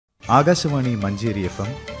Akashvani Manjeri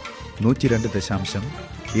FM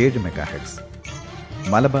 102.7 MHz.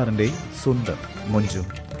 മലബാറിന്റെ സ്വന്തം മൊഞ്ചും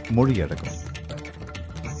മൊഴിയടക്കും.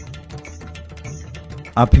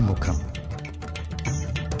 അഭിമുഖം.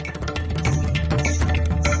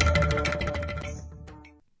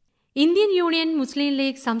 ഇന്ത്യൻ യൂണിയൻ മുസ്ലിം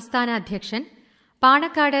ലീഗ് സംസ്ഥാന അധ്യക്ഷൻ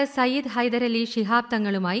പാണക്കാട് സയ്യിദ് ഹൈദരലി ശിഹാബ്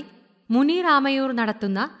തങ്ങളുമായി മുനീർ ആമയൂർ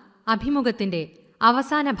നടത്തുന്ന അഭിമുഖത്തിന്റെ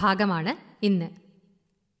അവസാന ഭാഗമാണ് ഇന്ന്.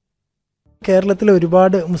 കേരളത്തിലെ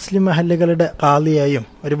ഒരുപാട് മുസ്ലിം മഹല്ലുകളുടെ ഖാദിയായും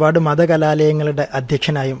ഒരുപാട് മതകലാലയങ്ങളുടെ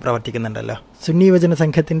അധ്യക്ഷനായും പ്രവർത്തിക്കുന്നുണ്ടല്ലോ. സുന്നി യുവജന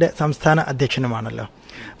സംഘത്തിന്റെ സംസ്ഥാന അധ്യക്ഷനുമാണല്ലോ.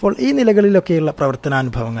 അപ്പോൾ ഈ നിലകളിലൊക്കെയുള്ള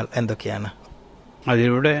പ്രവർത്തനാനുഭവങ്ങൾ എന്തൊക്കെയാണ്?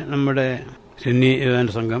 അതിലൂടെ നമ്മുടെ സുന്നി യുവജന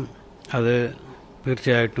സംഘം അത്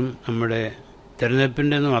തീർച്ചയായിട്ടും നമ്മുടെ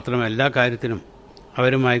തെരഞ്ഞെടുപ്പിൻ്റെ മാത്രമല്ല എല്ലാ കാര്യത്തിലും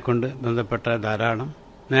അവരുമായിക്കൊണ്ട് ബന്ധപ്പെട്ട ധാരാളം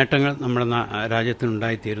നേട്ടങ്ങൾ നമ്മുടെ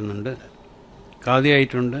രാജ്യത്തിനുണ്ടായിത്തീരുന്നുണ്ട്.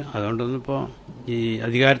 ഖാദിയായിട്ടുണ്ട്. അതുകൊണ്ടൊന്നും ഇപ്പോൾ ഈ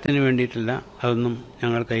അധികാരത്തിന് വേണ്ടിയിട്ടില്ല അതൊന്നും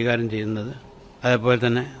ഞങ്ങൾ കൈകാര്യം ചെയ്യുന്നത്. അതേപോലെ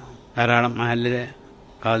തന്നെ ധാരാളം മഹല്ലിലെ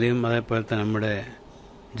ഖാദിയും അതേപോലെ തന്നെ നമ്മുടെ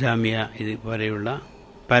ജാമിയ ഇതുപോലെയുള്ള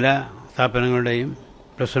പല സ്ഥാപനങ്ങളുടെയും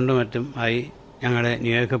പ്രസിഡന്റും മറ്റും ആയി ഞങ്ങളെ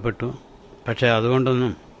നിയോഗിക്കപ്പെട്ടു. പക്ഷേ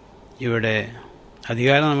അതുകൊണ്ടൊന്നും ഇവിടെ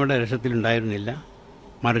അധികാരം നമ്മുടെ ലക്ഷ്യത്തിലുണ്ടായിരുന്നില്ല.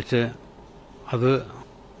 മറിച്ച് അത്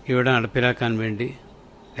ഇവിടെ നടപ്പിലാക്കാൻ വേണ്ടി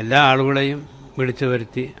എല്ലാ ആളുകളെയും വിളിച്ചു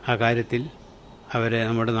വരുത്തി ആ കാര്യത്തിൽ അവരെ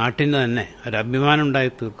നമ്മുടെ നാട്ടിന് തന്നെ ഒരു അഭിമാനം ഉണ്ടായി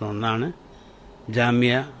തീർക്കുന്ന ഒന്നാണ്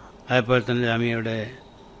ജാമിയ. അതേപോലെ തന്നെ ജാമിയയുടെ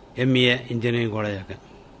MA എഞ്ചിനീയറിംഗ് കോളേജൊക്കെ.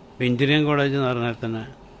 ഇപ്പോൾ എഞ്ചിനീയറിംഗ് കോളേജ് എന്ന് പറഞ്ഞാൽ തന്നെ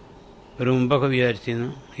ഒരു മുമ്പൊക്കെ വിചാരിച്ചിരുന്നു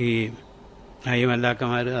ഈ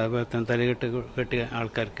മല്ലാക്കന്മാർ അതുപോലെ തന്നെ കെട്ടിയ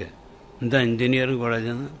ആൾക്കാർക്ക് എന്താ എഞ്ചിനീയറിംഗ്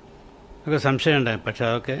കോളേജെന്ന് ഒക്കെ സംശയം ഉണ്ടായി. പക്ഷെ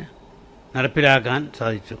അതൊക്കെ നടപ്പിലാക്കാൻ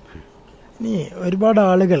സാധിച്ചു. ഇനി ഒരുപാട്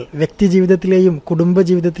ആളുകൾ വ്യക്തി ജീവിതത്തിലെയും കുടുംബ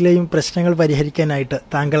ജീവിതത്തിലെയും പ്രശ്നങ്ങൾ പരിഹരിക്കാനായിട്ട്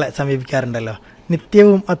താങ്കളെ സമീപിക്കാറുണ്ടല്ലോ.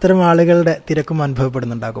 നിത്യവും അത്തരം ആളുകളുടെ തിരക്കും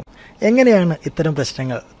അനുഭവപ്പെടുന്നുണ്ടാകും. എങ്ങനെയാണ് ഇത്തരം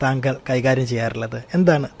പ്രശ്നങ്ങൾ താങ്കൾ കൈകാര്യം ചെയ്യാറുള്ളത്?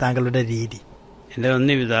 എന്താണ് താങ്കളുടെ രീതി? എൻ്റെ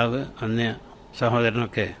ഒന്നി പിതാവ് ഒന്നി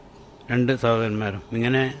സഹോദരനൊക്കെ 2 സഹോദരന്മാരും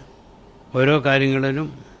ഇങ്ങനെ ഓരോ കാര്യങ്ങളിലും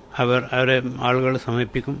അവരെ ആളുകൾ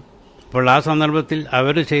സമീപിക്കും. അപ്പോൾ ആ സന്ദർഭത്തിൽ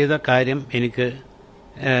അവർ ചെയ്ത കാര്യം എനിക്ക്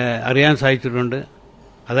അറിയാൻ സാധിച്ചിട്ടുണ്ട്.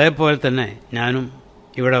 അതേപോലെ തന്നെ ഞാനും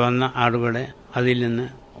ഇവിടെ വന്ന ആളുകളെ അതിൽ നിന്ന്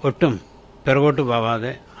ഒട്ടും പിറകോട്ട്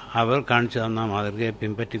പോവാതെ അവർ കാണിച്ചു തന്ന മാതൃകയെ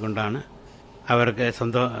പിൻപറ്റിക്കൊണ്ടാണ്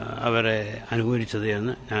അവരെ അനുകൂലിച്ചത്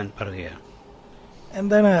എന്ന് ഞാൻ പറയുകയാണ്.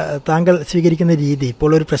 എന്താണ് താങ്കൾ സ്വീകരിക്കുന്ന രീതി?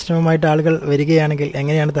 ഇപ്പോൾ ഒരു പ്രശ്നവുമായിട്ട് ആളുകൾ വരികയാണെങ്കിൽ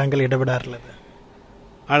എങ്ങനെയാണ് താങ്കൾ ഇടപെടാറുള്ളത്?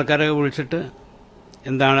 ആൾക്കാരെ വിളിച്ചിട്ട്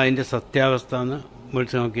എന്താണ് അതിൻ്റെ സത്യാവസ്ഥ എന്ന്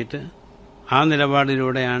വിളിച്ചു നോക്കിയിട്ട് ആ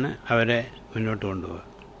നിലപാടിലൂടെയാണ് അവരെ മുന്നോട്ട് കൊണ്ടുപോകുക,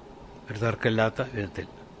 ഒരു തർക്കമില്ലാത്ത വിധത്തിൽ.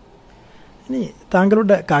 ഇനി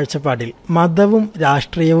താങ്കളുടെ കാഴ്ചപ്പാടിൽ മതവും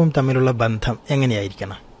രാഷ്ട്രീയവും തമ്മിലുള്ള ബന്ധം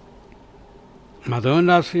എങ്ങനെയായിരിക്കണം? മതവും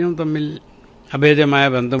രാഷ്ട്രീയവും തമ്മിൽ അഭേദ്യമായ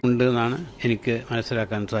ബന്ധമുണ്ട് എന്നാണ് എനിക്ക്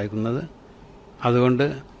മനസ്സിലാക്കാൻ സാധിക്കുന്നത്. അതുകൊണ്ട്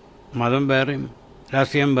മതം വേറെയും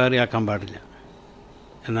രാഷ്ട്രീയം വേറെയാക്കാൻ പാടില്ല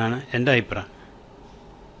എന്നാണ് എൻ്റെ അഭിപ്രായം.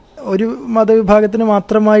 ഒരു മതവിഭാഗത്തിന്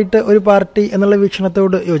മാത്രമായിട്ട് ഒരു പാർട്ടി എന്നുള്ള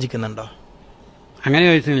വീക്ഷണത്തോട് യോജിക്കുന്നുണ്ടോ? അങ്ങനെ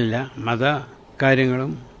യോജിക്കുന്നില്ല. മത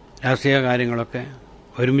കാര്യങ്ങളും രാഷ്ട്രീയ കാര്യങ്ങളൊക്കെ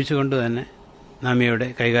ഒരുമിച്ച് കൊണ്ട് തന്നെ നാം ഇവിടെ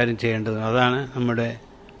കൈകാര്യം ചെയ്യേണ്ടത്. അതാണ് നമ്മുടെ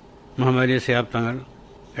മുഹമ്മദ് ശിഹാബ് തങ്ങൾ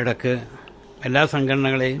ഇടയ്ക്ക് എല്ലാ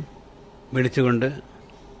സംഘടനകളെയും വിളിച്ചുകൊണ്ട്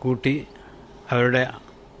കൂട്ടി അവരുടെ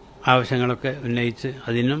ആവശ്യങ്ങളൊക്കെ ഉന്നയിച്ച്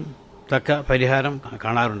അതിനും തക്ക പരിഹാരം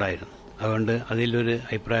കാണാറുണ്ടായിരുന്നു. അതുകൊണ്ട് അതിലൊരു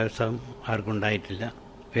അഭിപ്രായ വ്യത്യാസം ആർക്കും ഉണ്ടായിട്ടില്ല.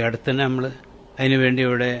 ഈ അടുത്ത് തന്നെ നമ്മൾ അതിനുവേണ്ടി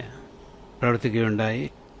ഇവിടെ പ്രവർത്തിക്കുകയുണ്ടായി.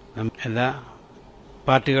 എല്ലാ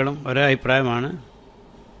പാർട്ടികളും ഒരേ അഭിപ്രായമാണ്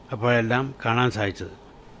അപ്പോഴെല്ലാം കാണാൻ സാധിച്ചത്.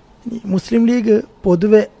 മുസ്ലിം ലീഗ്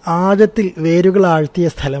പൊതുവെ ആഴത്തിൽ വേരുകൾ ആഴ്ത്തിയ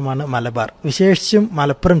സ്ഥലമാണ് മലബാർ, വിശേഷിച്ചും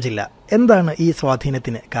മലപ്പുറം ജില്ല. എന്താണ് ഈ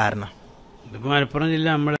സ്വാധീനത്തിന് കാരണം? ഇപ്പോൾ മലപ്പുറം ജില്ല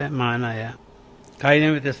നമ്മളെ മഹാനായ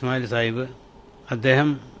കായിക ഇസ്മായിൽ സാഹിബ് അദ്ദേഹം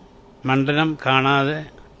മണ്ഡലം കാണാതെ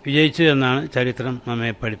വിജയിച്ചു എന്നാണ് ചരിത്രം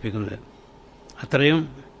നമ്മെ പഠിപ്പിക്കുന്നത്. അത്രയും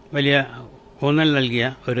വലിയ ഊന്നൽ നൽകിയ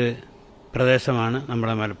ഒരു പ്രദേശമാണ്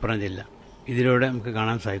നമ്മുടെ മലപ്പുറം ജില്ല. ഇതിലൂടെ നമുക്ക്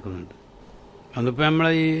കാണാൻ സാധിക്കുന്നുണ്ട്. അതിപ്പോൾ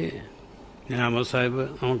നമ്മളെ ഈ അഹമ്മദ് സാഹിബ്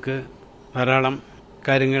നമുക്ക് ധാരാളം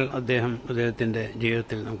കാര്യങ്ങൾ അദ്ദേഹത്തിൻ്റെ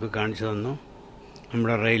ജീവിതത്തിൽ നമുക്ക് കാണിച്ചു തന്നു.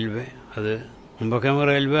 നമ്മുടെ റെയിൽവേ, അത് മുമ്പൊക്കെ നമുക്ക്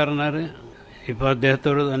റെയിൽവേ പറഞ്ഞാൽ ഇപ്പോൾ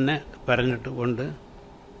അദ്ദേഹത്തോട് തന്നെ പറഞ്ഞിട്ട് കൊണ്ട്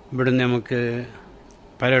ഇവിടുന്ന് നമുക്ക്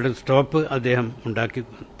പലയിടത്തും സ്റ്റോപ്പ് അദ്ദേഹം ഉണ്ടാക്കി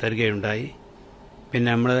തരികയുണ്ടായി. പിന്നെ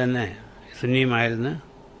നമ്മൾ തന്നെ സുന്നിയുമായിരുന്നു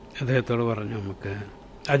അദ്ദേഹത്തോട് പറഞ്ഞു നമുക്ക്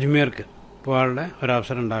അജ്മീർക്ക് പോകാനുള്ള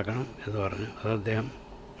ഒരവസരം ഉണ്ടാക്കണം എന്ന് പറഞ്ഞു. അത് അദ്ദേഹം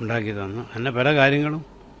ഉണ്ടാക്കി തന്നു. അങ്ങനെ പല കാര്യങ്ങളും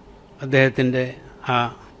അദ്ദേഹത്തിൻ്റെ ആ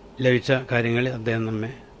ലഭിച്ച കാര്യങ്ങളിൽ അദ്ദേഹം നമ്മെ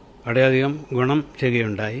വളരെയധികം ഗുണം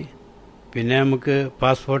ചെയ്യുകയുണ്ടായി. പിന്നെ നമുക്ക്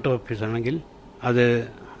പാസ്പോർട്ട് ഓഫീസാണെങ്കിൽ അത്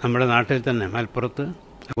നമ്മുടെ നാട്ടിൽ തന്നെ മലപ്പുറത്ത്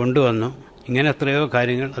കൊണ്ടുവന്നു. ഇങ്ങനെ എത്രയോ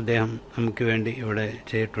കാര്യങ്ങൾ അദ്ദേഹം നമുക്ക് വേണ്ടി ഇവിടെ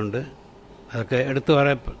ചെയ്തിട്ടുണ്ട്. അതൊക്കെ എടുത്തു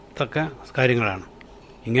പറയത്തക്ക കാര്യങ്ങളാണ്.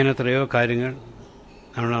 ഇങ്ങനെ എത്രയോ കാര്യങ്ങൾ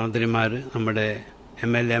നമ്മുടെ മന്ത്രിമാർ, നമ്മുടെ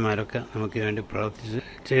MLA-മാരൊക്കെ നമുക്ക് വേണ്ടി പ്രവർത്തിച്ച്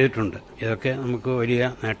ചെയ്തിട്ടുണ്ട്. ഇതൊക്കെ നമുക്ക് വലിയ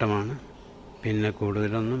നേട്ടമാണ്. പിന്നെ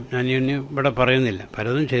കൂടുതലൊന്നും ഞാൻ ഇനി ഇവിടെ പറയുന്നില്ല,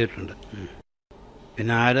 പലതും ചെയ്തിട്ടുണ്ട്.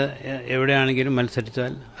 പിന്നെ ആര് എവിടെയാണെങ്കിലും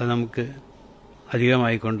മത്സരിച്ചാൽ അത് നമുക്ക്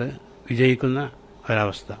അധികമായിക്കൊണ്ട് വിജയിക്കുന്ന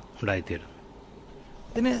ഒരവസ്ഥ ഉണ്ടായിത്തീരും.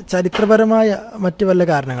 ഇതിന് ചരിത്രപരമായ മറ്റു വല്ല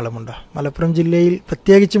കാരണങ്ങളുമുണ്ടോ മലപ്പുറം ജില്ലയിൽ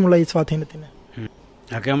പ്രത്യേകിച്ചുമുള്ള ഈ സ്വാധീനത്തിന്?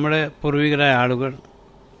 ഒക്കെ നമ്മുടെ പൂർവികരായ ആളുകൾ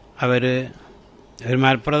അവർ ഒരു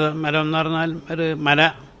മലം എന്ന് പറഞ്ഞാൽ ഒരു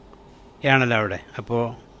മലയാണല്ലോ അവിടെ. അപ്പോൾ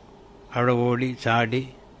അവിടെ ഓടി ചാടി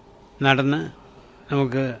നടന്ന്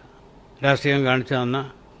നമുക്ക് രാഷ്ട്രീയം കാണിച്ചു തന്ന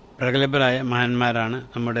പ്രഗത്ഭരായ മഹാന്മാരാണ്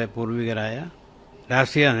നമ്മുടെ പൂർവികരായ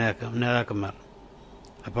രാഷ്ട്രീയ നേതാക്കന്മാർ.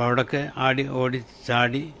 അപ്പോൾ അവിടെയൊക്കെ ഓടി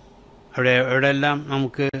ചാടി എവിടെയെല്ലാം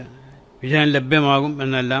നമുക്ക് വിജയം ലഭ്യമാകും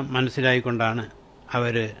എന്നെല്ലാം മനസ്സിലായിക്കൊണ്ടാണ്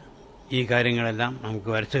അവർ ഈ കാര്യങ്ങളെല്ലാം നമുക്ക്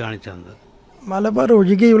വരച്ച് കാണിച്ചു തന്നത്. മലബാർ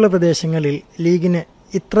ഒഴികെയുള്ള പ്രദേശങ്ങളിൽ ലീഗിന്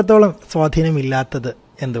ഇത്രത്തോളം സ്വാധീനമില്ലാത്തത്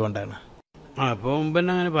എന്തുകൊണ്ടാണ്? അപ്പോൾ മുമ്പ്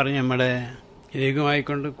തന്നെ അങ്ങനെ പറഞ്ഞു, നമ്മുടെ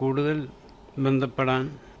ലീഗുമായിക്കൊണ്ട് കൂടുതൽ ബന്ധപ്പെടാൻ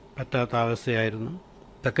പറ്റാത്ത അവസ്ഥയായിരുന്നു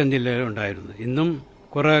തെക്കൻ ജില്ലയിൽ ഉണ്ടായിരുന്നത്. ഇന്നും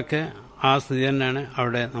കുറേയൊക്കെ ആ സ്ഥിതി തന്നെയാണ്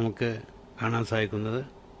അവിടെ നമുക്ക് കാണാൻ സാധിക്കുന്നത്.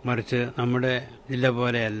 മറിച്ച് നമ്മുടെ ജില്ല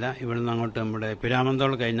പോലെയല്ല, ഇവിടുന്ന് അങ്ങോട്ട് നമ്മുടെ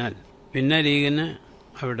പിരാമന്തോൾ കഴിഞ്ഞാൽ പിന്നെ ലീഗിന്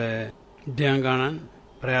അവിടെ വിജയം കാണാൻ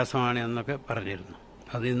പ്രയാസമാണ് എന്നൊക്കെ പറഞ്ഞിരുന്നു.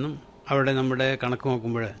 അതിന്നും അവിടെ നമ്മുടെ കണക്ക്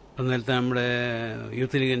നോക്കുമ്പോൾ നേരത്തെ നമ്മുടെ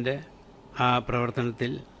യൂത്ത് ലീഗിൻ്റെ ആ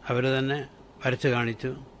പ്രവർത്തനത്തിൽ അവർ തന്നെ വരച്ച്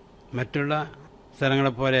കാണിച്ചു. മറ്റുള്ള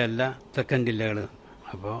സ്ഥലങ്ങളെപ്പോലെയല്ല തെക്കൻ ജില്ലകൾ.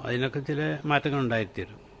 അപ്പോൾ അതിനൊക്കെ ചില മാറ്റങ്ങൾ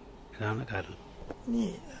ഉണ്ടായിത്തീരും. ഇതാണ് കാരണം.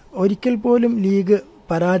 ഒരിക്കൽ പോലും ലീഗ്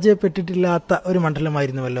പരാജയപ്പെട്ടിട്ടില്ലാത്ത ഒരു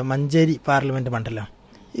മണ്ഡലമായിരുന്നുവല്ലോ മഞ്ചേരി പാർലമെന്റ് മണ്ഡലം.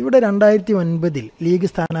 ഇവിടെ 2009 ലീഗ്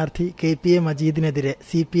സ്ഥാനാർത്ഥി KPA മജീദിനെതിരെ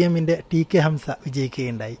CPM-ന്റെ TK ഹംസ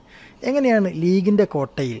വിജയിക്കുകയുണ്ടായി. എങ്ങനെയാണ് ലീഗിന്റെ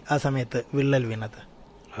കോട്ടയിൽ ആ സമയത്ത് വിള്ളൽ വീണത്?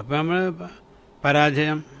 അപ്പം നമ്മൾ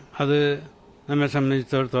പരാജയം അത് നമ്മെ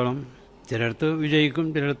സംബന്ധിച്ചിടത്തോളം ചിലയിടത്ത് വിജയിക്കും,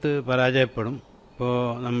 ചിലയിടത്ത് പരാജയപ്പെടും. ഇപ്പോൾ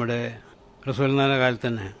നമ്മുടെ റസൂലുള്ളാഹിയുടെ കാലത്ത്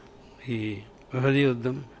തന്നെ ഈ ഉഹദ്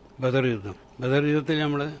യുദ്ധം, ബദർ യുദ്ധത്തിൽ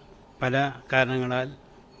നമ്മൾ പല കാരണങ്ങളാൽ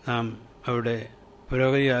നാം അവിടെ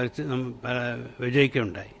പുരോഗതി സാധിച്ച്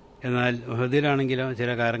വിജയിക്കുകയുണ്ടായി. എന്നാൽ ഉഹദിലാണെങ്കിലോ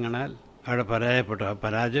ചില കാരണങ്ങളാൽ അവിടെ പരാജയപ്പെട്ടു. ആ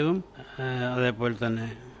പരാജയവും അതേപോലെ തന്നെ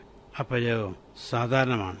അപജയവും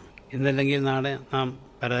സാധാരണമാണ്. ഇന്നല്ലെങ്കിൽ നാളെ നാം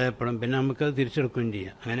പരാജയപ്പെടും, പിന്നെ നമുക്കത് തിരിച്ചെടുക്കുകയും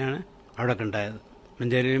ചെയ്യാം. അങ്ങനെയാണ് അവിടെ ഉണ്ടായത്.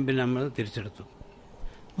 മഞ്ചേരിയിലും പിന്നെ നമ്മൾ തിരിച്ചെടുത്തു.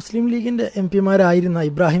 മുസ്ലിം ലീഗിന്റെ MP-മാരായിരുന്ന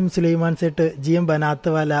ഇബ്രാഹിം സുലൈമാൻ സേട്ട്, GM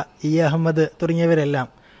ബനാത്ത്വാല, E അഹമ്മദ് തുടങ്ങിയവരെല്ലാം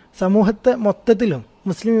സമൂഹത്തെ മൊത്തത്തിലും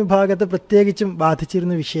മുസ്ലിം വിഭാഗത്തെ പ്രത്യേകിച്ചും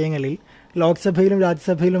ബാധിച്ചിരുന്ന വിഷയങ്ങളിൽ ലോക്സഭയിലും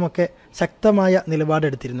രാജ്യസഭയിലുമൊക്കെ ശക്തമായ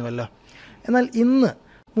നിലപാടെടുത്തിരുന്നുവല്ലോ. എന്നാൽ ഇന്ന്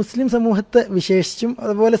മുസ്ലിം സമൂഹത്തെ വിശേഷിച്ചും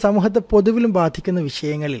അതുപോലെ സമൂഹത്തെ പൊതുവിലും ബാധിക്കുന്ന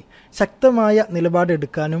വിഷയങ്ങളിൽ ശക്തമായ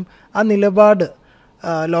നിലപാടെടുക്കാനും ആ നിലപാട്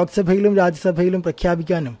ലോക്സഭയിലും രാജ്യസഭയിലും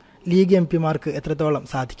പ്രഖ്യാപിക്കാനും ലീഗ് MP-മാർക്ക് എത്രത്തോളം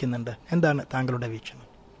സാധിക്കുന്നുണ്ട്? എന്താണ് താങ്കളുടെ വീക്ഷണം?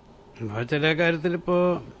 ചില കാര്യത്തിൽ ഇപ്പോൾ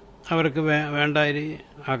അവർക്ക് വേണ്ടായി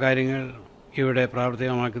ആ കാര്യങ്ങൾ ഇവിടെ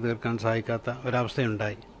പ്രാവർത്തികമാക്കി തീർക്കാൻ സാധിക്കാത്ത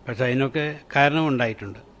ഒരവസ്ഥയുണ്ടായി. പക്ഷെ അതിനൊക്കെ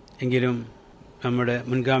കാരണമുണ്ടായിട്ടുണ്ട്. എങ്കിലും നമ്മുടെ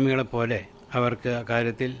മുൻഗാമികളെ പോലെ അവർക്ക് ആ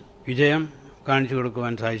കാര്യത്തിൽ വിജയം കാണിച്ചു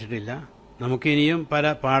കൊടുക്കുവാൻ സാധിച്ചിട്ടില്ല. നമുക്കിനിയും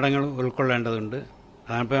പല പാഠങ്ങളും ഉൾക്കൊള്ളേണ്ടതുണ്ട്.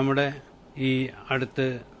 അതാണിപ്പോൾ നമ്മുടെ ഈ അടുത്ത്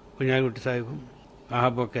കുഞ്ഞാലിക്കുട്ടി സാഹിബും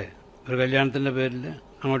വഹാബൊക്കെ ഒരു കല്യാണത്തിൻ്റെ പേരിൽ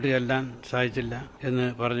അങ്ങോട്ട് ചെല്ലാൻ സാധിച്ചില്ല എന്ന്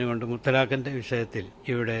പറഞ്ഞുകൊണ്ട് മുത്തലാഖിൻ്റെ വിഷയത്തിൽ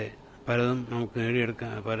ഇവിടെ പലതും നമുക്ക്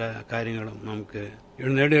നേടിയെടുക്കാൻ, പല കാര്യങ്ങളും നമുക്ക്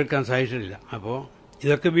ഇവിടെ നേടിയെടുക്കാൻ സാധിച്ചിട്ടില്ല. അപ്പോൾ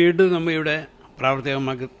ഇതൊക്കെ വീണ്ടും നമ്മൾ ഇവിടെ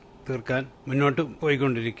പ്രാവർത്തികമാക്കി തീർക്കാൻ മുന്നോട്ട്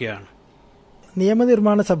പോയിക്കൊണ്ടിരിക്കുകയാണ്.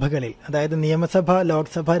 നിയമനിർമ്മാണ സഭകളിൽ, അതായത് നിയമസഭ,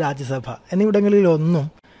 ലോക്സഭ, രാജ്യസഭ എന്നിവിടങ്ങളിലൊന്നും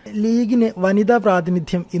ലീഗിന് വനിതാ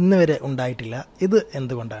പ്രാതിനിധ്യം ഇന്ന് വരെ ഉണ്ടായിട്ടില്ല. ഇത്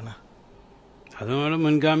എന്തുകൊണ്ടാണ്? അത് നമ്മൾ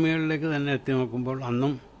മുൻഗാമികളിലേക്ക് തന്നെ എത്തി നോക്കുമ്പോൾ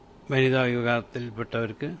അന്നും വനിതാ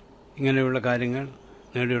വിഭാഗത്തിൽപ്പെട്ടവർക്ക് ഇങ്ങനെയുള്ള കാര്യങ്ങൾ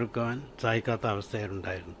നേടിയെടുക്കുവാൻ സാധിക്കാത്ത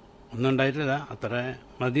അവസ്ഥയുണ്ടായിരുന്നു. ഒന്നും ഉണ്ടായിട്ടില്ല, അത്ര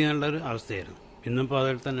മതി എന്നുള്ളൊരു അവസ്ഥയായിരുന്നു. ഇന്നിപ്പോൾ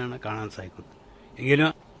അതിൽ തന്നെയാണ് കാണാൻ സാധിക്കുന്നത്.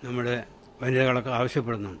 എങ്കിലും നമ്മുടെ വനിതകളൊക്കെ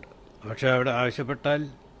ആവശ്യപ്പെടുന്നുണ്ട്. പക്ഷേ അവിടെ ആവശ്യപ്പെട്ടാൽ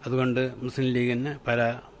അതുകൊണ്ട് മുസ്ലിം ലീഗിന് പല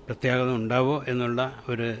പ്രത്യേകത ഉണ്ടാവോ എന്നുള്ള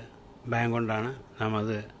ഒരു ഭയം കൊണ്ടാണ് നാം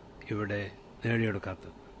അത് ഇവിടെ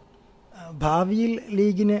നേടിയെടുക്കാത്തത്. ഭാവിയിൽ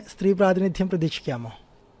ലീഗിന് സ്ത്രീ പ്രാതിനിധ്യം പ്രതീക്ഷിക്കാമോ?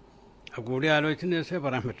 കൂടി ആലോചിച്ചതിന് ശേഷമേ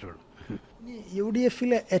പറയാൻ പറ്റുള്ളൂ.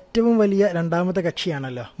 UDF-ലെ ഏറ്റവും വലിയ രണ്ടാമത്തെ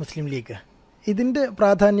കക്ഷിയാണല്ലോ മുസ്ലിം ലീഗ്. ഇതിന്റെ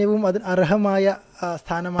പ്രാധാന്യവും അതിന് അർഹമായ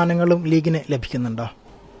സ്ഥാനമാനങ്ങളും ലീഗിന് ലഭിക്കുന്നുണ്ടോ?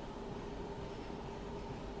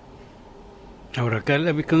 അവരൊക്കെ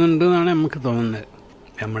ലഭിക്കുന്നുണ്ട് എന്നാണ് നമുക്ക് തോന്നുന്നത്.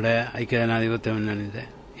 നമ്മുടെ ഐക്യജനാധിപത്യ മുന്നണിയുടെ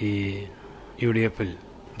ഈ UDF-ൽ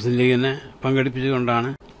മുസ്ലിം ലീഗിനെ പങ്കെടുപ്പിച്ചുകൊണ്ടാണ്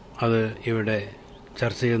അത് ഇവിടെ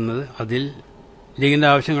ചർച്ച ചെയ്യുന്നത്. അതിൽ ലീഗിന്റെ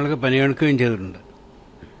ആവശ്യങ്ങൾക്ക് പരിഗണിക്കുകയും ചെയ്തിട്ടുണ്ട്.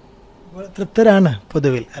 തൃപ്തരാണ്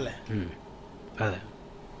പൊതുവിൽ അല്ലെ? അതെ.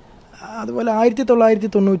 അതുപോലെ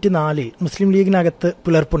 1994 മുസ്ലിം ലീഗിനകത്ത്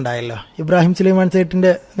പിളർപ്പുണ്ടായല്ലോ. ഇബ്രാഹിം സുലൈമാൻ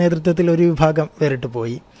സേട്ടിന്റെ നേതൃത്വത്തിൽ ഒരു വിഭാഗം വേറിട്ട്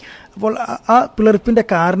പോയി. അപ്പോൾ ആ പിളർപ്പിന്റെ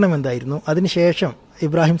കാരണം എന്തായിരുന്നു? അതിനുശേഷം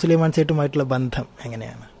ഇബ്രാഹിം സുലൈമാൻ സേട്ടുമായിട്ടുള്ള ബന്ധം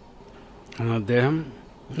എങ്ങനെയാണ്? അദ്ദേഹം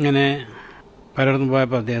ഇങ്ങനെ പലയിടത്തും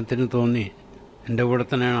പോയപ്പോൾ അദ്ദേഹത്തിന് തോന്നി എൻ്റെ കൂടെ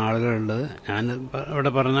തന്നെയാണ് ആളുകളുള്ളത്. ഞാൻ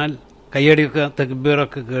ഇവിടെ പറഞ്ഞാൽ കയ്യടിയൊക്കെ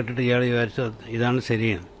തക്ബീറൊക്കെ കേട്ടിട്ട് ഇയാൾ വിചാരിച്ചു ഇതാണ്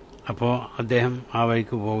ശരിയാണ്. അപ്പോൾ അദ്ദേഹം ആ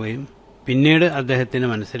വഴിക്ക് പോവുകയും പിന്നീട് അദ്ദേഹത്തിന്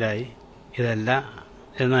മനസ്സിലായി ഇതല്ല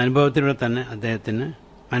എന്ന അനുഭവത്തിലൂടെ തന്നെ അദ്ദേഹത്തിന്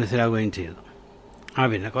മനസ്സിലാവുകയും ചെയ്തു.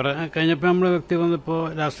 പിന്നെ കുറെ കഴിഞ്ഞപ്പോൾ നമ്മൾ വ്യക്തി വന്നപ്പോൾ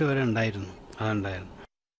ലാസ്റ്റ് വരെ ഉണ്ടായിരുന്നു. അതുണ്ടായിരുന്നു.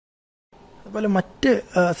 അതുപോലെ മറ്റ്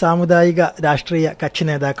സാമുദായിക രാഷ്ട്രീയ കക്ഷി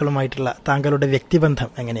നേതാക്കളുമായിട്ടുള്ള താങ്കളുടെ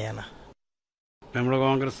വ്യക്തിബന്ധം എങ്ങനെയാണ്? നമ്മുടെ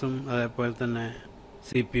കോൺഗ്രസും അതേപോലെ തന്നെ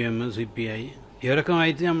CPM, CPI ഇവരൊക്കെ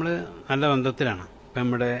ആയിട്ട് നമ്മൾ നല്ല ബന്ധത്തിലാണ്. ഇപ്പം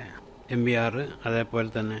നമ്മുടെ MBR അതേപോലെ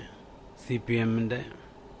തന്നെ CPMന്റെ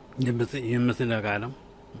EMSന്റെ കാലം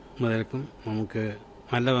മുതൽക്കും നമുക്ക്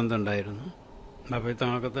നല്ല ബന്ധമുണ്ടായിരുന്നു. അപ്പോൾ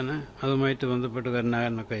തങ്ങളൊക്കെ തന്നെ അതുമായിട്ട് ബന്ധപ്പെട്ട്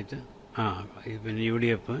കരുണാകരനൊക്കെ ആയിട്ട് പിന്നെ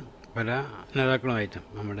UDF പല നേതാക്കളുമായിട്ടും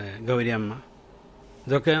നമ്മുടെ ഗൗരി അമ്മ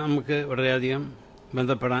ഇതൊക്കെ നമുക്ക് വളരെയധികം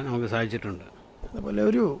ബന്ധപ്പെടാൻ നമുക്ക് സാധിച്ചിട്ടുണ്ട്. അതുപോലെ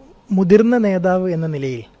ഒരു മുതിർന്ന നേതാവ് എന്ന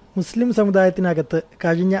നിലയിൽ മുസ്ലിം സമുദായത്തിനകത്ത്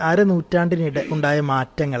കഴിഞ്ഞ അരനൂറ്റാണ്ടിനിടെ ഉണ്ടായ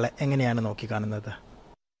മാറ്റങ്ങളെ എങ്ങനെയാണ് നോക്കിക്കാണുന്നത്?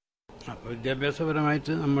 അപ്പോൾ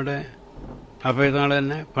വിദ്യാഭ്യാസപരമായിട്ട് നമ്മുടെ അഭയതാൾ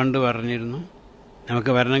തന്നെ പണ്ട് പറഞ്ഞിരുന്നു,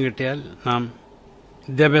 നമുക്ക് ഭരണം കിട്ടിയാൽ നാം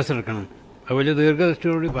വിദ്യാഭ്യാസം എടുക്കണം. അത് വലിയ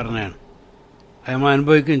ദീർഘദൃഷ്ടിയോടുകൂടി പറഞ്ഞതാണ്. അത് നമ്മൾ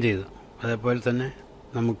അനുഭവിക്കുകയും ചെയ്തു. അതേപോലെ തന്നെ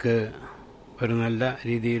നമുക്ക് ഒരു നല്ല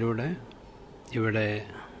രീതിയിലൂടെ ഇവിടെ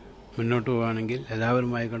മുന്നോട്ട് പോവുകയാണെങ്കിൽ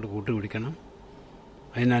എല്ലാവരുമായി കൊണ്ട് കൂട്ടുപിടിക്കണം.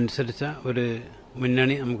 അതിനനുസരിച്ച ഒരു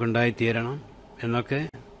മുന്നണി നമുക്കുണ്ടായിത്തീരണം എന്നൊക്കെ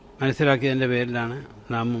മനസ്സിലാക്കിയതിൻ്റെ പേരിലാണ്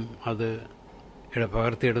നാമും അത് ഇവിടെ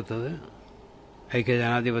പകർത്തിയെടുത്തത്.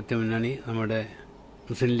 ഐക്യജനാധിപത്യ മുന്നണി നമ്മുടെ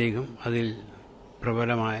മുസ്ലിം ലീഗും അതിൽ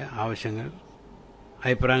പ്രബലമായ ആവശ്യങ്ങൾ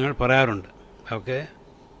അഭിപ്രായങ്ങൾ പറയാറുണ്ട്. അതൊക്കെ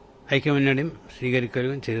ഐക്യമുന്നണിയും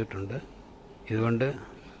സ്വീകരിക്കുകയും ചെയ്തിട്ടുണ്ട്. ഇതുകൊണ്ട്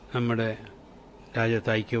നമ്മുടെ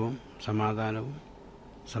രാജ്യത്ത് ഐക്യവും സമാധാനവും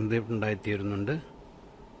സംതൃപ്തിയുണ്ടായിത്തീരുന്നുണ്ട്.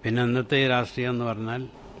 പിന്നെ ഇന്നത്തെ ഈ രാഷ്ട്രീയം എന്ന് പറഞ്ഞാൽ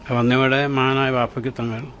വന്നവിടെ മഹാനായ വാപ്പയ്ക്ക്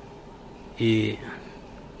തങ്ങൾ ഈ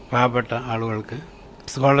പാവപ്പെട്ട ആളുകൾക്ക്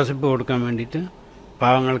സ്കോളർഷിപ്പ് കൊടുക്കാൻ വേണ്ടിയിട്ട്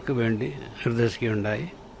പാവങ്ങൾക്ക് വേണ്ടി നിർദ്ദേശിക്കുകയുണ്ടായി.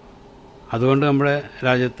 അതുകൊണ്ട് നമ്മുടെ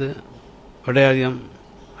രാജ്യത്ത് വളരെയധികം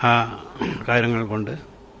ആ കാര്യങ്ങൾ കൊണ്ട്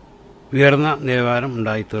ഉയർന്ന നിലവാരം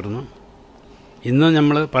ഉണ്ടായിത്തീർന്നു. ഇന്നും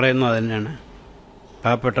നമ്മൾ പറയുന്നത് തന്നെയാണ്,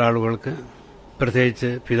 പാവപ്പെട്ട ആളുകൾക്ക്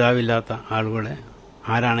പ്രത്യേകിച്ച് പിതാവില്ലാത്ത ആളുകളെ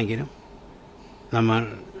ആരാണെങ്കിലും നമ്മൾ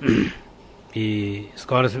ഈ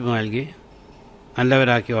സ്കോളർഷിപ്പ് നൽകി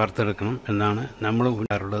നല്ലവരാക്കി വാർത്തെടുക്കണം എന്നാണ് നമ്മൾ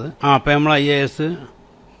പറയാറുള്ളത്. അപ്പോൾ നമ്മൾ IAS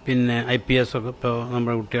പിന്നെ IPS ഒക്കെ ഇപ്പോൾ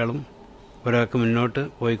നമ്മുടെ കുട്ടികളും ഒരാൾക്ക് മുന്നോട്ട്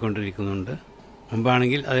പോയിക്കൊണ്ടിരിക്കുന്നുണ്ട്.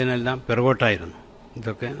 മുമ്പാണെങ്കിൽ അതിനെല്ലാം പിറകോട്ടായിരുന്നു.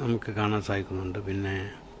 ഇതൊക്കെ നമുക്ക് കാണാൻ സാധിക്കുന്നുണ്ട്. പിന്നെ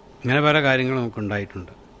ഇങ്ങനെ പല കാര്യങ്ങളും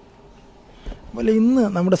നമുക്കുണ്ടായിട്ടുണ്ട്. അതുപോലെ ഇന്ന്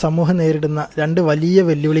നമ്മുടെ സമൂഹം നേരിടുന്ന രണ്ട് വലിയ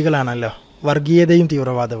വെല്ലുവിളികളാണല്ലോ വർഗീയതയും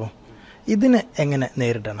തീവ്രവാദവും. ഇതിനെ എങ്ങനെ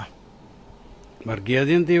നേരിടണം?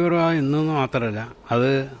 വർഗീയതയും തീവ്രവാദം ഇന്നൊന്നും മാത്രമല്ല,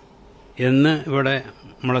 അത് എന്ന് ഇവിടെ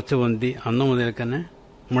മുളച്ചു പൊന്തി അന്നു മുതൽ തന്നെ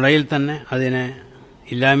മുളയിൽ തന്നെ അതിനെ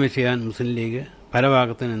ഇല്ലായ്മ ചെയ്യാൻ മുസ്ലിം ലീഗ് പല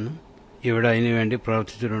ഭാഗത്തു നിന്നും ഇവിടെ അതിനു വേണ്ടി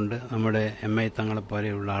പ്രവർത്തിച്ചിട്ടുണ്ട്. നമ്മുടെ MI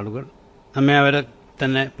തങ്ങളെപ്പോലെയുള്ള ആളുകൾ നമ്മെ അവരെ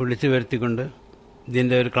തന്നെ വിളിച്ചു വരുത്തിക്കൊണ്ട്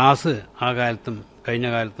ഇതിൻ്റെ ഒരു ക്ലാസ് ആ കാലത്തും കഴിഞ്ഞ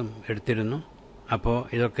കാലത്തും എടുത്തിരുന്നു. അപ്പോൾ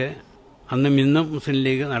ഇതൊക്കെ അന്നും ഇന്നും മുസ്ലിം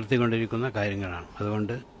ലീഗ് നടത്തിക്കൊണ്ടിരിക്കുന്ന കാര്യങ്ങളാണ്.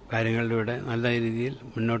 അതുകൊണ്ട് കാര്യങ്ങളിലൂടെ നല്ല രീതിയിൽ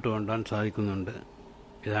മുന്നോട്ട് കൊണ്ടുപോകാൻ സാധിക്കുന്നുണ്ട്.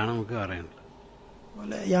 ഇതാണ് നമുക്ക് പറയാനുള്ളത്.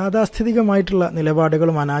 അതുപോലെ യാഥാസ്ഥിതികമായിട്ടുള്ള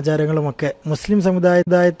നിലപാടുകളും അനാചാരങ്ങളും ഒക്കെ മുസ്ലിം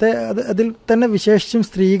സമുദായത്തെ അതിൽ തന്നെ വിശേഷിച്ചും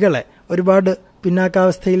സ്ത്രീകളെ ഒരുപാട്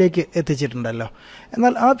പിന്നാക്കാവസ്ഥയിലേക്ക് എത്തിച്ചിട്ടുണ്ടല്ലോ.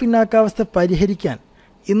 എന്നാൽ ആ പിന്നാക്കാവസ്ഥ പരിഹരിക്കാൻ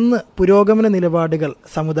ഇന്ന് പുരോഗമന നിലപാടുകൾ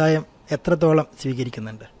സമുദായം എത്രത്തോളം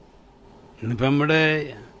സ്വീകരിക്കുന്നുണ്ട്? ഇന്നിപ്പോൾ നമ്മുടെ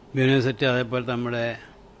യൂണിവേഴ്സിറ്റി അതേപോലെ നമ്മുടെ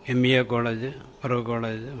MBA കോളേജ്, ഫറൂഖ്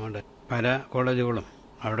കോളേജ്, നമ്മുടെ പല കോളേജുകളും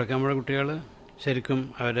അവിടെയൊക്കെ നമ്മുടെ കുട്ടികൾ ശരിക്കും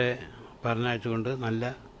അവരെ പറഞ്ഞയച്ചുകൊണ്ട്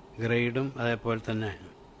നല്ല ഗ്രേഡും അതേപോലെ തന്നെ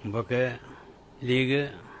മുമ്പൊക്കെ ലീഗ്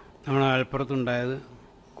നമ്മുടെ മലപ്പുറത്തുണ്ടായത്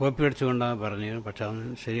കോപ്പി അടിച്ചുകൊണ്ടാണ് പറഞ്ഞത്. പക്ഷെ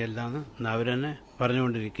അതൊന്നും ശരിയല്ല എന്ന് അവർ തന്നെ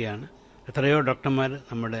പറഞ്ഞുകൊണ്ടിരിക്കുകയാണ്. എത്രയോ ഡോക്ടർമാർ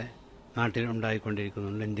നമ്മുടെ നാട്ടിൽ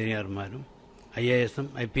ഉണ്ടായിക്കൊണ്ടിരിക്കുന്നുണ്ട്, എഞ്ചിനീയർമാരും IASഉം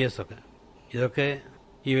IPS ഒക്കെ. ഇതൊക്കെ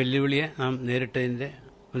ഈ വെല്ലുവിളിയെ നാം നേരിട്ടതിൻ്റെ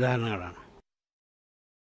ഉദാഹരണങ്ങളാണ്.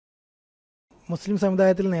 മുസ്ലിം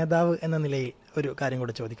സമുദായത്തിൽ നേതാവ് എന്ന നിലയിൽ ഒരു കാര്യം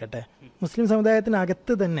കൂടെ ചോദിക്കട്ടെ. മുസ്ലിം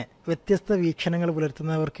സമുദായത്തിനകത്ത് തന്നെ വ്യത്യസ്ത വീക്ഷണങ്ങൾ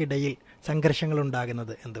പുലർത്തുന്നവർക്കിടയിൽ സംഘർഷങ്ങൾ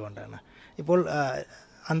ഉണ്ടാകുന്നത് എന്തുകൊണ്ടാണ്? ഇപ്പോൾ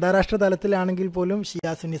അന്താരാഷ്ട്ര തലത്തിലാണെങ്കിൽ പോലും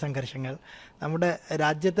ഷിയ സുന്നി സംഘർഷങ്ങൾ, നമ്മുടെ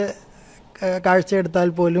രാജ്യത്തെ കാഴ്ചയെടുത്താൽ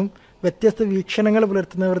പോലും വ്യത്യസ്ത വീക്ഷണങ്ങൾ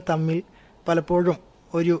പുലർത്തുന്നവർ തമ്മിൽ പലപ്പോഴും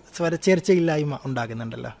ഒരു സ്വരച്ചേർച്ചയില്ലായ്മ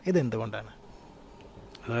ഉണ്ടാകുന്നുണ്ടല്ലോ, ഇതെന്തുകൊണ്ടാണ്?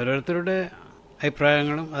 ഓരോരുത്തരുടെ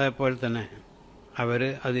അഭിപ്രായങ്ങളും അതേപോലെ തന്നെ അവർ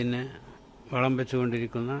അതിന് വളം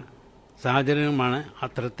വെച്ചുകൊണ്ടിരിക്കുന്ന സാഹചര്യങ്ങളുമാണ്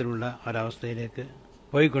അത്തരത്തിലുള്ള ഒരവസ്ഥയിലേക്ക്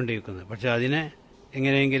പോയിക്കൊണ്ടിരിക്കുന്നത്. പക്ഷെ അതിനെ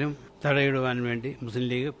എങ്ങനെയെങ്കിലും തടയിടുവാൻ വേണ്ടി മുസ്ലിം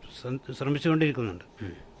ലീഗ് ശ്രമിച്ചുകൊണ്ടിരിക്കുന്നുണ്ട്.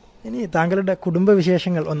 ഇനി താങ്കളുടെ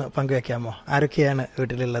കുടുംബവിശേഷങ്ങൾ ഒന്ന് പങ്കുവെക്കാമോ? ആരൊക്കെയാണ്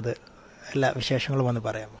വീട്ടിലുള്ളത്? എല്ലാ വിശേഷങ്ങളും ഒന്ന്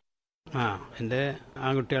പറയാമോ? എൻ്റെ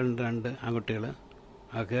ആൺകുട്ടികളുണ്ട്, 2 ആൺകുട്ടികൾ.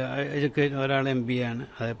 അതൊക്കെ ഒരാൾ MBA ആണ്.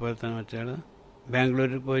 അതേപോലെ തന്നെ മറ്റേ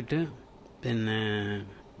ബാംഗ്ലൂരിൽ പോയിട്ട് പിന്നെ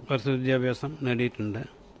കുറച്ച് വിദ്യാഭ്യാസം നേടിയിട്ടുണ്ട്.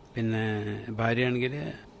 പിന്നെ ഭാര്യയാണെങ്കിൽ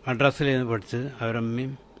മദ്രാസിലായിരുന്നു പഠിച്ചത്.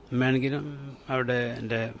 അമ്മയാണെങ്കിലും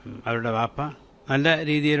അവരുടെ വാപ്പ നല്ല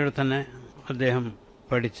രീതിയിലൂടെ തന്നെ അദ്ദേഹം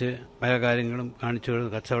പഠിച്ച് പല കാര്യങ്ങളും കാണിച്ചു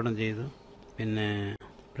കച്ചവടം ചെയ്തു. പിന്നെ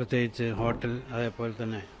പ്രത്യേകിച്ച് ഹോട്ടൽ അതേപോലെ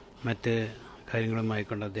തന്നെ മറ്റ്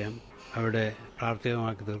കാര്യങ്ങളുമായിക്കൊണ്ട് അദ്ദേഹം അവിടെ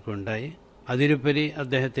പ്രാവർത്തികമാക്കി തീർക്കുകയുണ്ടായി. അതിലുപരി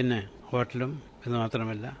അദ്ദേഹത്തിന് ഹോട്ടലും എന്ന്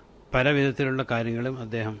മാത്രമല്ല പല വിധത്തിലുള്ള കാര്യങ്ങളും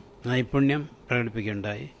അദ്ദേഹം നൈപുണ്യം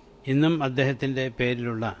പ്രകടിപ്പിക്കുകയുണ്ടായി. ഇന്നും അദ്ദേഹത്തിൻ്റെ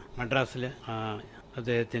പേരിലുള്ള മദ്രാസിൽ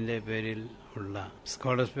അദ്ദേഹത്തിൻ്റെ പേരിൽ ഉള്ള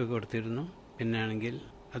സ്കോളർഷിപ്പ് കൊടുത്തിരുന്നു. പിന്നെയാണെങ്കിൽ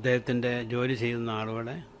അദ്ദേഹത്തിൻ്റെ ജോലി ചെയ്യുന്ന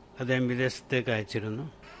ആളുകളെ അദ്ദേഹം വിദേശത്തേക്ക് അയച്ചിരുന്നു.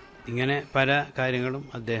 ഇങ്ങനെ പല കാര്യങ്ങളും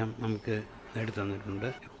അദ്ദേഹം നമുക്ക് നേടിത്തന്നിട്ടുണ്ട്.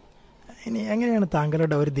 ഇനി എങ്ങനെയാണ്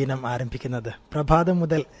താങ്കളുടെ ഒരു ദിനം ആരംഭിക്കുന്നത്? പ്രഭാതം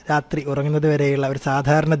മുതൽ രാത്രി ഉറങ്ങുന്നത് വരെയുള്ള ഒരു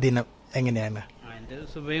സാധാരണ ദിനം എങ്ങനെയാണ്? എൻ്റെ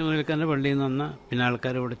സുബൈ മുതൽക്ക് തന്നെ പള്ളിയിൽ നിന്ന് വന്ന പിന്നെ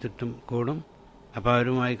ആൾക്കാർ ഇവിടെ ചുറ്റും കൂടും. അപ്പോൾ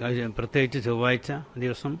അവരുമായി പ്രത്യേകിച്ച് ചൊവ്വാഴ്ച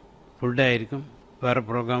ദിവസം ഫുൾ ഡേ ആയിരിക്കും, വേറെ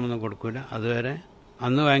പ്രോഗ്രാമൊന്നും കൊടുക്കില്ല. അതുവരെ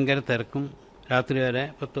അന്ന് ഭയങ്കര തിരക്കും, രാത്രി വരെ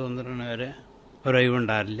 10-12 വരെ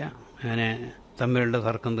ഒരൊഴിവുണ്ടാവില്ല. അങ്ങനെ തമ്മിലുള്ള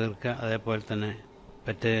തർക്കം തീർക്കുക, അതേപോലെ തന്നെ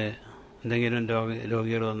മറ്റ് എന്തെങ്കിലും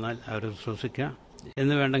രോഗികൾ വന്നാൽ അവർ ശുശ്രൂഷിക്കുക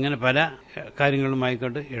എന്ന് വേണ്ട ഇങ്ങനെ പല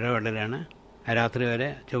കാര്യങ്ങളുമായിക്കൊണ്ട് ഇടപെടലാണ് രാത്രി വരെ.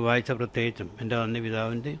 ചൊവ്വാഴ്ച പ്രത്യേകിച്ചും എൻ്റെ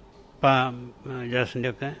പിതാവിൻ്റെ ജാസിൻ്റെ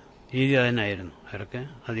ഒക്കെ രീതി അതിനായിരുന്നു. അവരൊക്കെ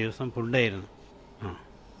ആ ദിവസം ഫുൾ ഡേ ആയിരുന്നു.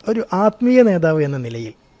 ഒരു ആത്മീയ നേതാവ് എന്ന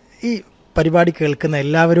നിലയിൽ ഈ പരിപാടി കേൾക്കുന്ന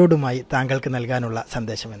എല്ലാവരോടുമായി താങ്കൾക്ക് നൽകാനുള്ള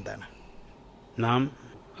സന്ദേശം എന്താണ്? നാം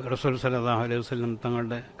റസൂൽ സല്ലല്ലാഹു അലൈഹി വസല്ലം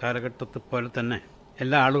തങ്ങളുടെ കാലഘട്ടത്തെ പോലെ തന്നെ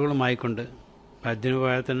എല്ലാ ആളുകളുമായിക്കൊണ്ട് ഹജ്ജിന്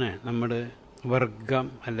പോയാൽ തന്നെ നമ്മുടെ വർഗം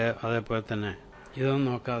അതേപോലെ തന്നെ ഇതൊന്നും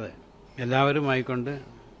നോക്കാതെ എല്ലാവരുമായിക്കൊണ്ട്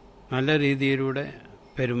നല്ല രീതിയിലൂടെ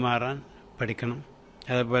പെരുമാറാൻ പഠിക്കണം.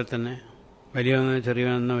 അതേപോലെ തന്നെ വലിയൊന്നോ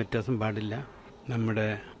ചെറിയൊന്നോ വ്യത്യാസം പാടില്ല. നമ്മുടെ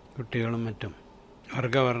കുട്ടികളും മറ്റും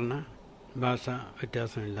വർഗവർണ്ണ ഭാഷ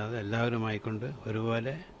വ്യത്യാസമില്ലാതെ എല്ലാവരുമായിക്കൊണ്ട്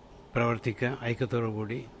ഒരുപോലെ പ്രവർത്തിക്കുക. ഐക്യത്തോടു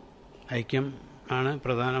കൂടി, ഐക്യം ആണ്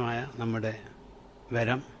പ്രധാനമായ നമ്മുടെ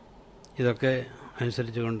വരം. ഇതൊക്കെ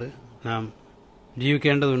അനുസരിച്ചുകൊണ്ട് നാം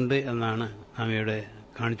ജീവിക്കേണ്ടതുണ്ട് എന്നാണ് നാം ഇവിടെ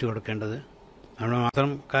കാണിച്ചു കൊടുക്കേണ്ടത്. നമ്മൾ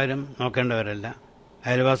മാത്രം കാര്യം നോക്കേണ്ടവരല്ല.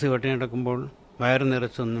 അയൽവാസി പട്ടിണി കിടക്കുമ്പോൾ വയറ്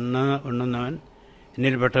നിറച്ച് ഉണ്ണുന്നവൻ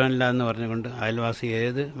എന്നിൽപ്പെട്ടവനില്ല എന്ന് പറഞ്ഞുകൊണ്ട് അയൽവാസി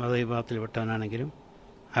ഏത് മതവിഭാഗത്തിൽപ്പെട്ടവനാണെങ്കിലും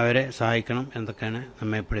അവരെ സഹായിക്കണം എന്നൊക്കെയാണ്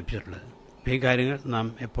നമ്മെ പഠിപ്പിച്ചിട്ടുള്ളത്. ഈ കാര്യങ്ങൾ നാം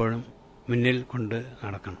എപ്പോഴും മുന്നിൽ കൊണ്ട്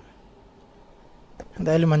നടക്കണം.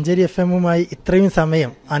 എന്തായാലും മഞ്ചേരി FM-ഉമായി ഇത്രയും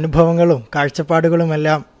സമയം അനുഭവങ്ങളും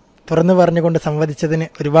കാഴ്ചപ്പാടുകളുമെല്ലാം തുറന്നു പറഞ്ഞുകൊണ്ട് സംവദിച്ചതിന്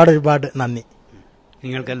ഒരുപാട് നന്ദി.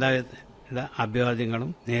 നിങ്ങൾക്കെല്ലാ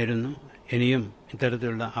അഭിവാദ്യങ്ങളും നേരുന്നു. ഇനിയും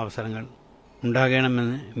ഇത്തരത്തിലുള്ള അവസരങ്ങൾ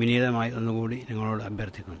ഉണ്ടാകണമെന്ന് വിനീതമായി ഒന്നുകൂടി നിങ്ങളോട്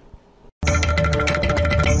അഭ്യർത്ഥിക്കുന്നു.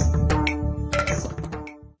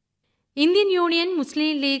 ഇന്ത്യൻ യൂണിയൻ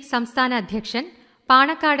മുസ്ലിം ലീഗ് സംസ്ഥാന അധ്യക്ഷൻ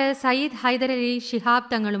പാണക്കാട് സയ്യിദ് ഹൈദരലി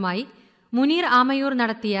ശിഹാബ് തങ്ങളുമായി മുനീർ ആമയൂർ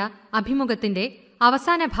നടത്തിയ അഭിമുഖത്തിന്റെ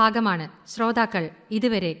അവസാന ഭാഗമാണ് ശ്രോതാക്കൾ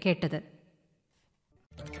ഇതുവരെ കേട്ടത്.